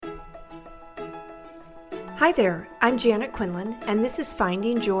Hi there, I'm Janet Quinlan, and this is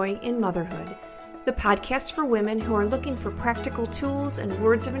Finding Joy in Motherhood, the podcast for women who are looking for practical tools and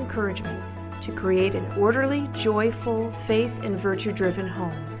words of encouragement to create an orderly, joyful, faith and virtue-driven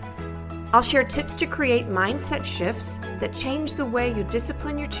home. I'll share tips to create mindset shifts that change the way you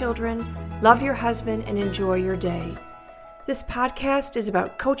discipline your children, love your husband, and enjoy your day. This podcast is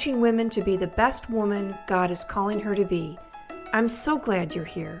about coaching women to be the best woman God is calling her to be. I'm so glad you're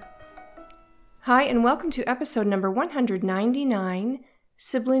here. Hi, and welcome to episode number 199,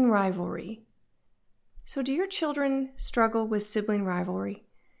 Sibling Rivalry. So do your children struggle with sibling rivalry?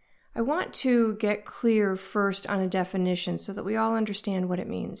 I want to get clear first on a definition so that we all understand what it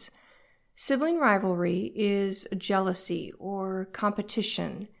means. Sibling rivalry is jealousy or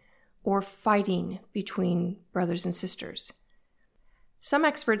competition or fighting between brothers and sisters. Some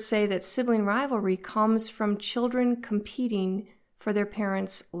experts say that sibling rivalry comes from children competing for their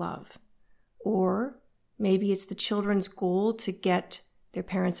parents' love. Or maybe it's the children's goal to get their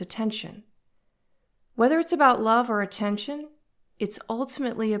parents' attention. Whether it's about love or attention, it's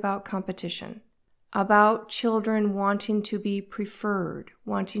ultimately about competition, about children wanting to be preferred,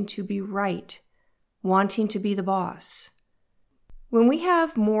 wanting to be right, wanting to be the boss. When we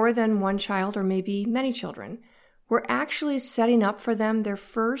have more than one child or maybe many children, we're actually setting up for them their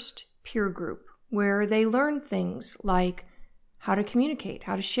first peer group where they learn things like how to communicate,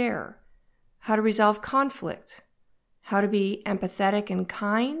 how to share, how to resolve conflict, how to be empathetic and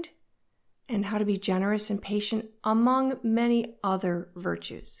kind, and how to be generous and patient, among many other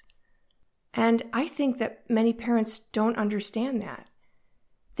virtues. And I think that many parents don't understand that.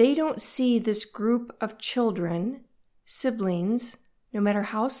 They don't see this group of children, siblings, no matter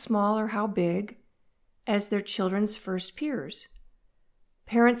how small or how big, as their children's first peers.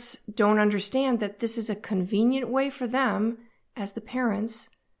 Parents don't understand that this is a convenient way for them, as the parents,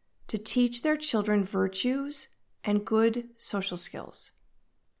 to teach their children virtues and good social skills.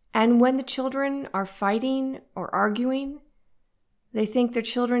 And when the children are fighting or arguing, they think their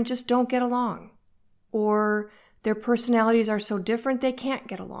children just don't get along, or their personalities are so different they can't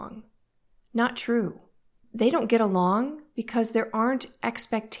get along. Not true. They don't get along because there aren't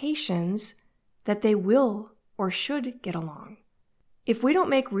expectations that they will or should get along. If we don't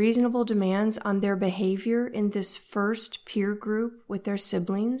make reasonable demands on their behavior in this first peer group with their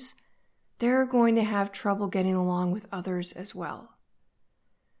siblings, they're going to have trouble getting along with others as well.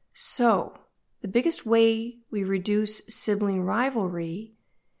 So, the biggest way we reduce sibling rivalry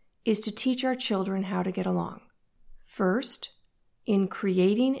is to teach our children how to get along. First, in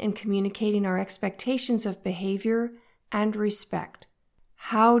creating and communicating our expectations of behavior and respect.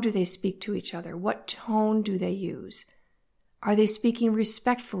 How do they speak to each other? What tone do they use? Are they speaking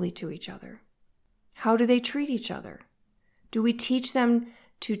respectfully to each other? How do they treat each other? Do we teach them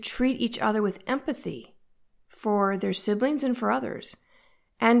to treat each other with empathy for their siblings and for others,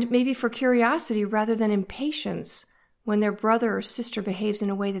 and maybe for curiosity rather than impatience when their brother or sister behaves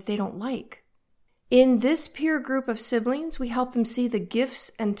in a way that they don't like? In this peer group of siblings, we help them see the gifts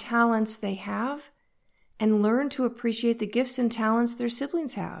and talents they have and learn to appreciate the gifts and talents their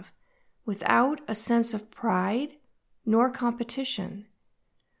siblings have without a sense of pride nor competition.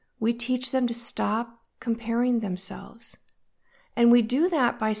 We teach them to stop comparing themselves. And we do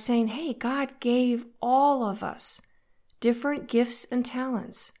that by saying, hey, God gave all of us different gifts and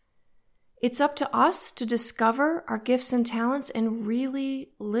talents. It's up to us to discover our gifts and talents and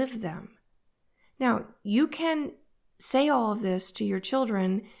really live them. Now, you can say all of this to your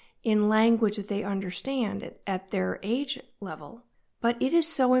children in language that they understand at their age level, but it is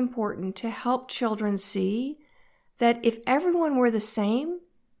so important to help children see that if everyone were the same,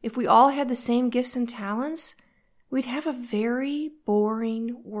 if we all had the same gifts and talents, we'd have a very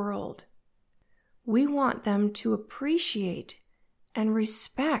boring world. We want them to appreciate and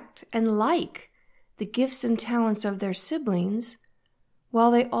respect and like the gifts and talents of their siblings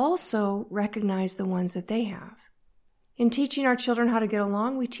while they also recognize the ones that they have. In teaching our children how to get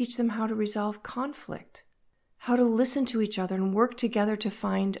along, we teach them how to resolve conflict, how to listen to each other and work together to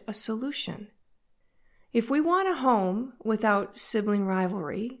find a solution. If we want a home without sibling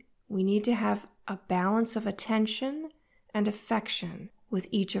rivalry, we need to have a balance of attention and affection with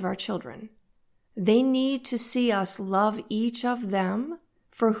each of our children. They need to see us love each of them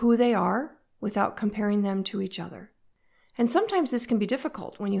for who they are without comparing them to each other. And sometimes this can be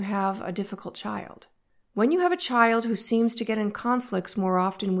difficult when you have a difficult child. When you have a child who seems to get in conflicts more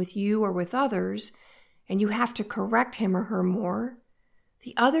often with you or with others, and you have to correct him or her more,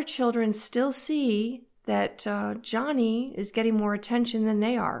 the other children still see that Johnny is getting more attention than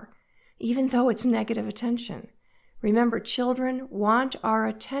they are, even though it's negative attention. Remember, children want our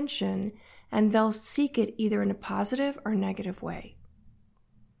attention and they'll seek it either in a positive or negative way.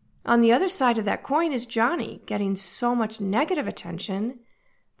 On the other side of that coin is Johnny getting so much negative attention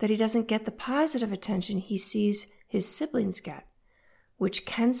that he doesn't get the positive attention he sees his siblings get, which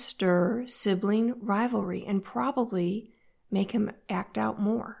can stir sibling rivalry and probably make him act out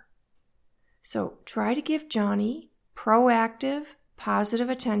more. So try to give Johnny proactive, positive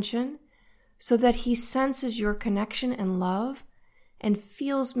attention so that he senses your connection and love and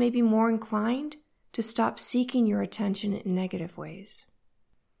feels maybe more inclined to stop seeking your attention in negative ways.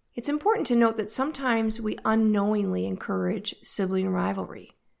 It's important to note that sometimes we unknowingly encourage sibling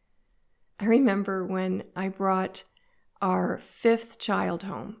rivalry. I remember when I brought our 5th child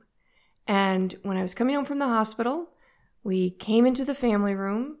home, and when I was coming home from the hospital, we came into the family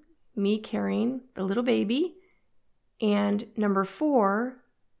room, me carrying the little baby, and number 4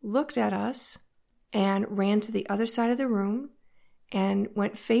 looked at us and ran to the other side of the room and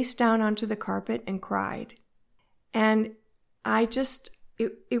went face down onto the carpet and cried. And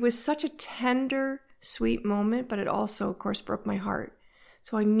it was such a tender, sweet moment, but it also, of course, broke my heart.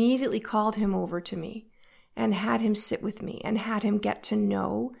 So I immediately called him over to me and had him sit with me and had him get to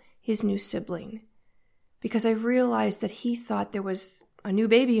know his new sibling, because I realized that he thought there was a new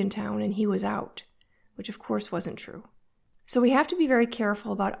baby in town and he was out, which of course wasn't true. So we have to be very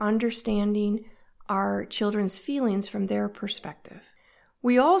careful about understanding our children's feelings from their perspective.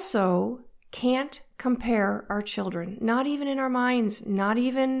 We also can't compare our children, not even in our minds, not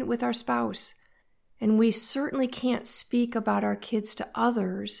even with our spouse. And we certainly can't speak about our kids to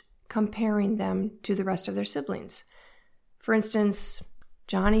others comparing them to the rest of their siblings. For instance,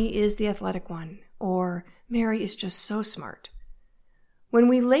 Johnny is the athletic one, or Mary is just so smart. When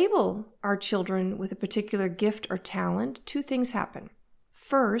we label our children with a particular gift or talent, 2 things happen.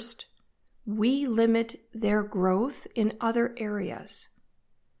 First, we limit their growth in other areas.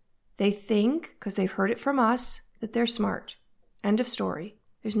 They think, because they've heard it from us, that they're smart. End of story.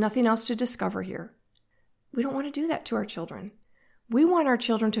 There's nothing else to discover here. We don't want to do that to our children. We want our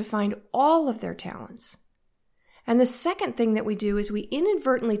children to find all of their talents. And the second thing that we do is we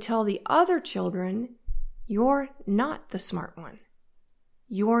inadvertently tell the other children, you're not the smart one.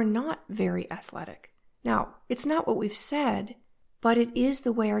 You're not very athletic. Now, it's not what we've said, but it is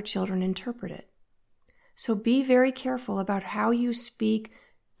the way our children interpret it. So be very careful about how you speak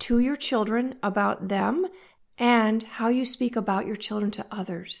to your children about them and how you speak about your children to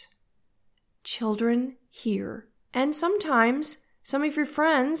others. Children hear, and sometimes some of your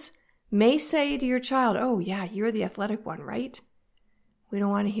friends may say to your child, oh yeah, you're the athletic one, right? We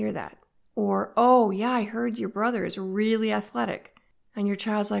don't want to hear that. Or, oh yeah, I heard your brother is really athletic. And your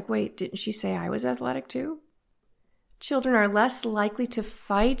child's like, wait, didn't she say I was athletic too? Children are less likely to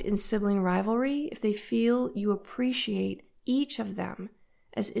fight in sibling rivalry if they feel you appreciate each of them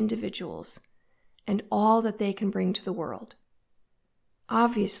as individuals and all that they can bring to the world.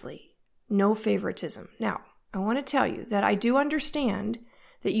 Obviously, no favoritism. Now, I want to tell you that I do understand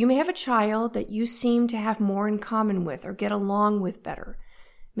that you may have a child that you seem to have more in common with or get along with better.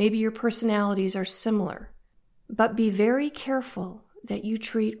 Maybe your personalities are similar. But be very careful that you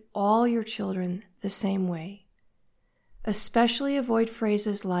treat all your children the same way. Especially avoid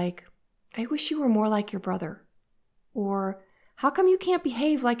phrases like, I wish you were more like your brother. Or, how come you can't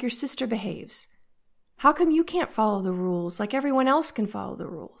behave like your sister behaves? How come you can't follow the rules like everyone else can follow the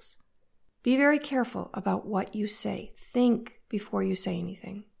rules? Be very careful about what you say. Think before you say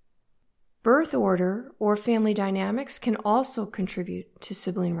anything. Birth order or family dynamics can also contribute to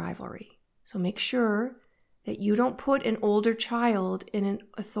sibling rivalry. So make sure that you don't put an older child in an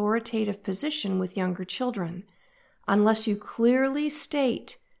authoritative position with younger children unless you clearly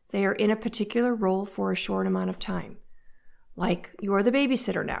state they are in a particular role for a short amount of time. Like, you're the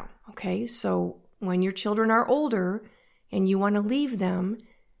babysitter now, okay? So when your children are older and you want to leave them,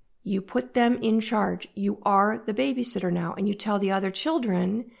 you put them in charge. You are the babysitter now, and you tell the other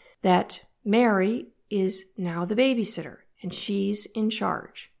children that Mary is now the babysitter and she's in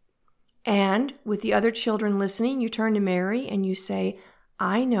charge. And with the other children listening, you turn to Mary and you say,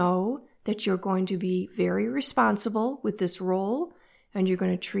 I know that you're going to be very responsible with this role and you're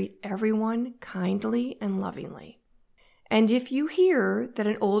going to treat everyone kindly and lovingly. And if you hear that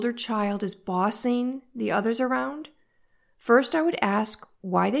an older child is bossing the others around, first I would ask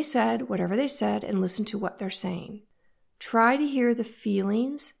why they said whatever they said and listen to what they're saying. Try to hear the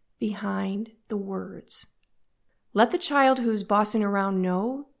feelings behind the words. Let the child who's bossing around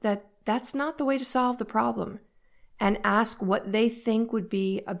know that that's not the way to solve the problem, and ask what they think would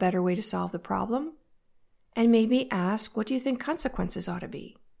be a better way to solve the problem, and maybe ask, what do you think consequences ought to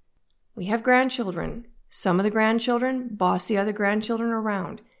be? We have grandchildren. Some of the grandchildren boss the other grandchildren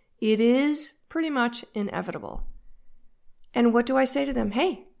around. It is pretty much inevitable. And what do I say to them?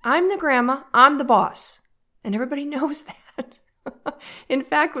 Hey, I'm the grandma, I'm the boss. And everybody knows that. In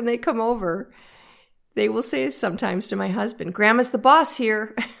fact, when they come over, they will say sometimes to my husband, Grandma's the boss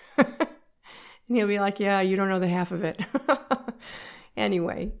here. And he'll be like, yeah, you don't know the half of it.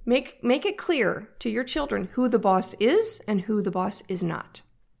 Anyway, make it clear to your children who the boss is and who the boss is not.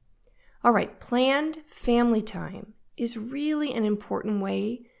 All right, planned family time is really an important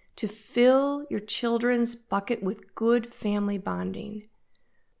way to fill your children's bucket with good family bonding.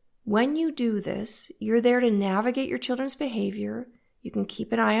 When you do this, you're there to navigate your children's behavior. You can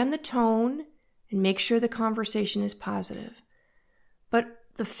keep an eye on the tone and make sure the conversation is positive. But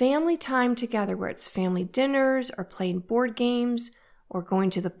the family time together, where it's family dinners or playing board games or going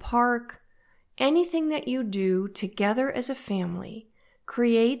to the park, anything that you do together as a family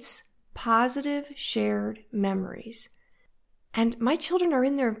creates positive shared memories. And my children are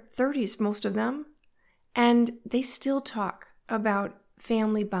in their 30s, most of them, and they still talk about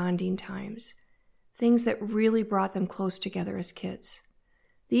family bonding times, things that really brought them close together as kids.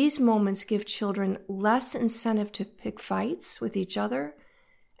 These moments give children less incentive to pick fights with each other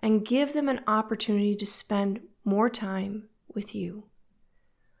and give them an opportunity to spend more time with you.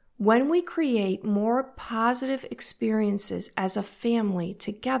 When we create more positive experiences as a family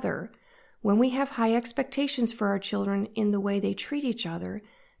together, when we have high expectations for our children in the way they treat each other,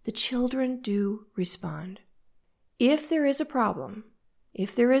 the children do respond. If there is a problem,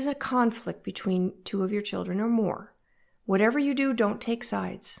 if there is a conflict between two of your children or more, whatever you do, don't take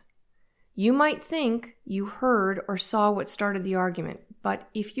sides. You might think you heard or saw what started the argument, but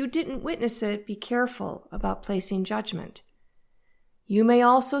if you didn't witness it, be careful about placing judgment. You may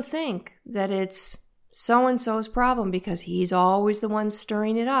also think that it's so-and-so's problem because he's always the one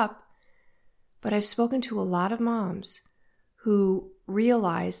stirring it up. But I've spoken to a lot of moms who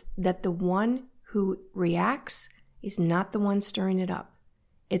realize that the one who reacts is not the one stirring it up.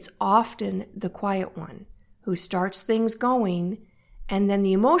 It's often the quiet one who starts things going, and then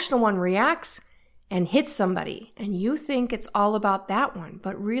the emotional one reacts and hits somebody. And you think it's all about that one,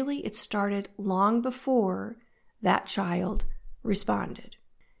 but really it started long before that child responded.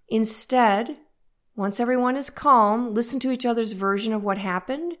 Instead, once everyone is calm, listen to each other's version of what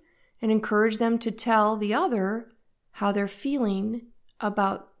happened and encourage them to tell the other how they're feeling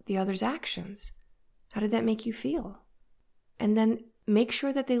about the other's actions. How did that make you feel? And then make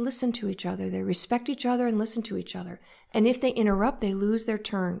sure that they listen to each other. They respect each other and listen to each other. And if they interrupt, they lose their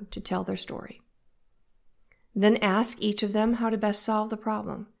turn to tell their story. Then ask each of them how to best solve the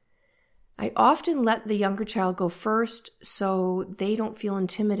problem. I often let the younger child go first so they don't feel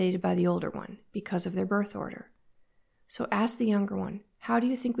intimidated by the older one because of their birth order. So ask the younger one, how do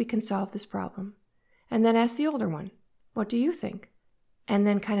you think we can solve this problem? And then ask the older one, what do you think? And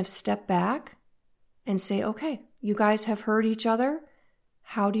then kind of step back and say, okay, you guys have heard each other.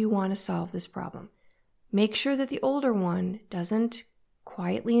 How do you want to solve this problem? Make sure that the older one doesn't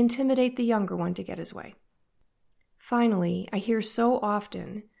quietly intimidate the younger one to get his way. Finally, I hear so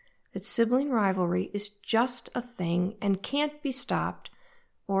often that sibling rivalry is just a thing and can't be stopped,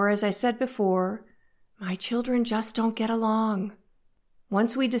 or as I said before, my children just don't get along.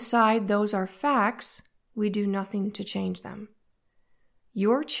 Once we decide those are facts, we do nothing to change them.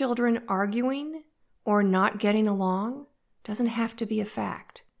 Your children arguing or not getting along doesn't have to be a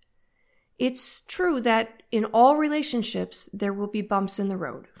fact. It's true that in all relationships, there will be bumps in the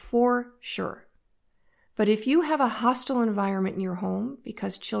road, for sure. But if you have a hostile environment in your home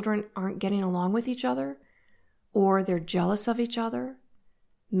because children aren't getting along with each other or they're jealous of each other,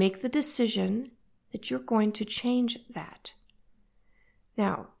 make the decision that you're going to change that.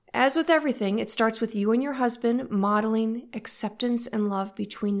 Now, as with everything, it starts with you and your husband modeling acceptance and love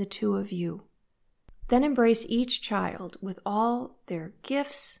between the two of you. Then embrace each child with all their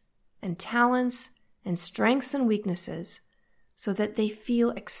gifts and talents and strengths and weaknesses so that they feel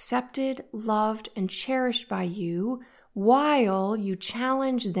accepted, loved, and cherished by you while you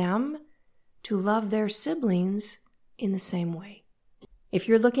challenge them to love their siblings in the same way. If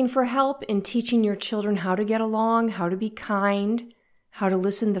you're looking for help in teaching your children how to get along, how to be kind, how to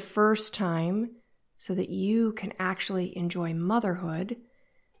listen the first time so that you can actually enjoy motherhood,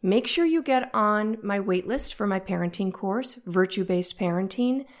 make sure you get on my waitlist for my parenting course, Virtue-Based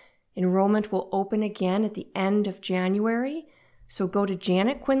Parenting. Enrollment will open again at the end of January. So go to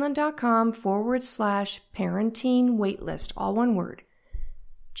janetquinlan.com/parenting waitlist, all one word.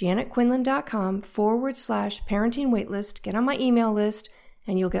 janetquinlan.com/parenting waitlist. Get on my email list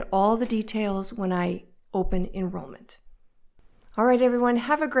and you'll get all the details when I open enrollment. All right, everyone,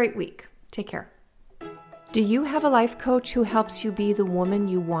 have a great week. Take care. Do you have a life coach who helps you be the woman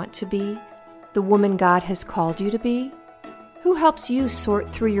you want to be, the woman God has called you to be? Who helps you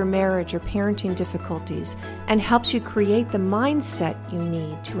sort through your marriage or parenting difficulties and helps you create the mindset you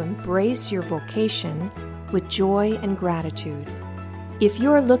need to embrace your vocation with joy and gratitude? If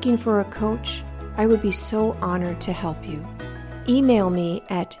you're looking for a coach, I would be so honored to help you. Email me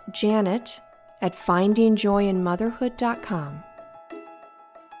at janet@findingjoyinmotherhood.com.